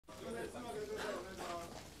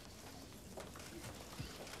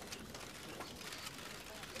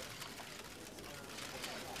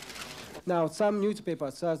Now, some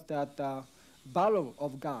newspapers says that barrel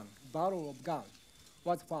of gun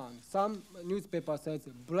was found. Some newspaper says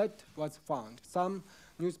blood was found. Some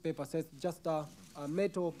newspaper says just a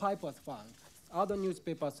metal pipe was found. Other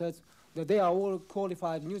newspaper says that they are all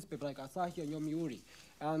qualified newspaper like Asahi and Yomiuri.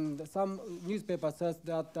 And some newspaper says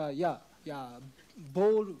that,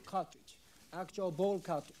 ball cartridge, actual ball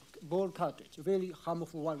cartridge, very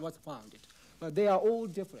harmful one was found. But they are all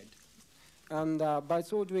different. And by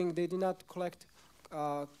so doing, they did not collect,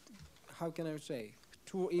 how can I say,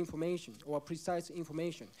 true information or precise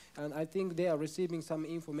information. And I think they are receiving some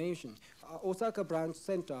information. Osaka branch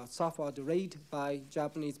center suffered a raid by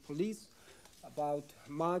Japanese police about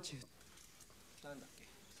March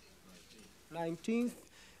 19th.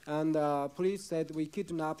 And police said we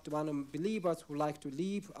kidnapped one of the believers who like to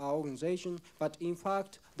leave our organization, but in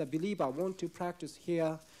fact, the believer want to practice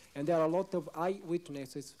here, and there are a lot of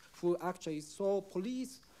eyewitnesses who actually saw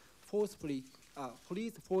police forcefully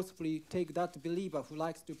take that believer who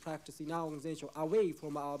likes to practice in our organization away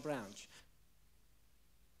from our branch.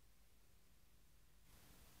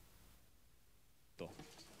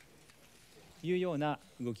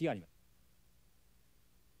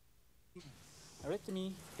 Let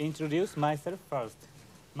me introduce myself first.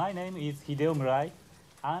 My name is Hideo Murai,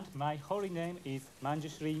 and my holy name is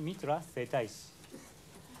Manjushri Mitra Setaishi.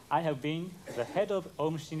 I have been the head of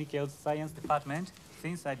Aum Shinri Kyo's science department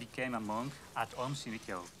since I became a monk at Aum Shinri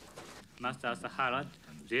Kyo. Master Sahara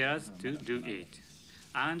dares to do it,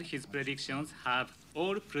 and his predictions have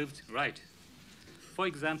all proved right. For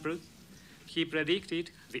example, he predicted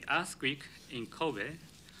the earthquake in Kobe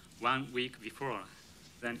 1 week before.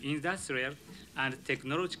 An industrial and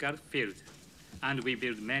technological field, and we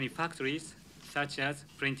build many factories such as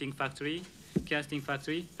printing factory, casting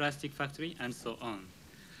factory, plastic factory, and so on.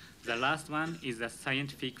 The last one is the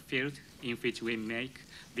scientific field in which we make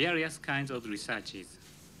various kinds of researches.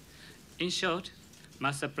 In short,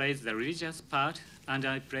 Master plays the religious part, and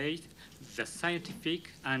I played the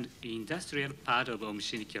scientific and industrial part of Aum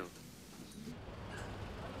Shinri Kyo.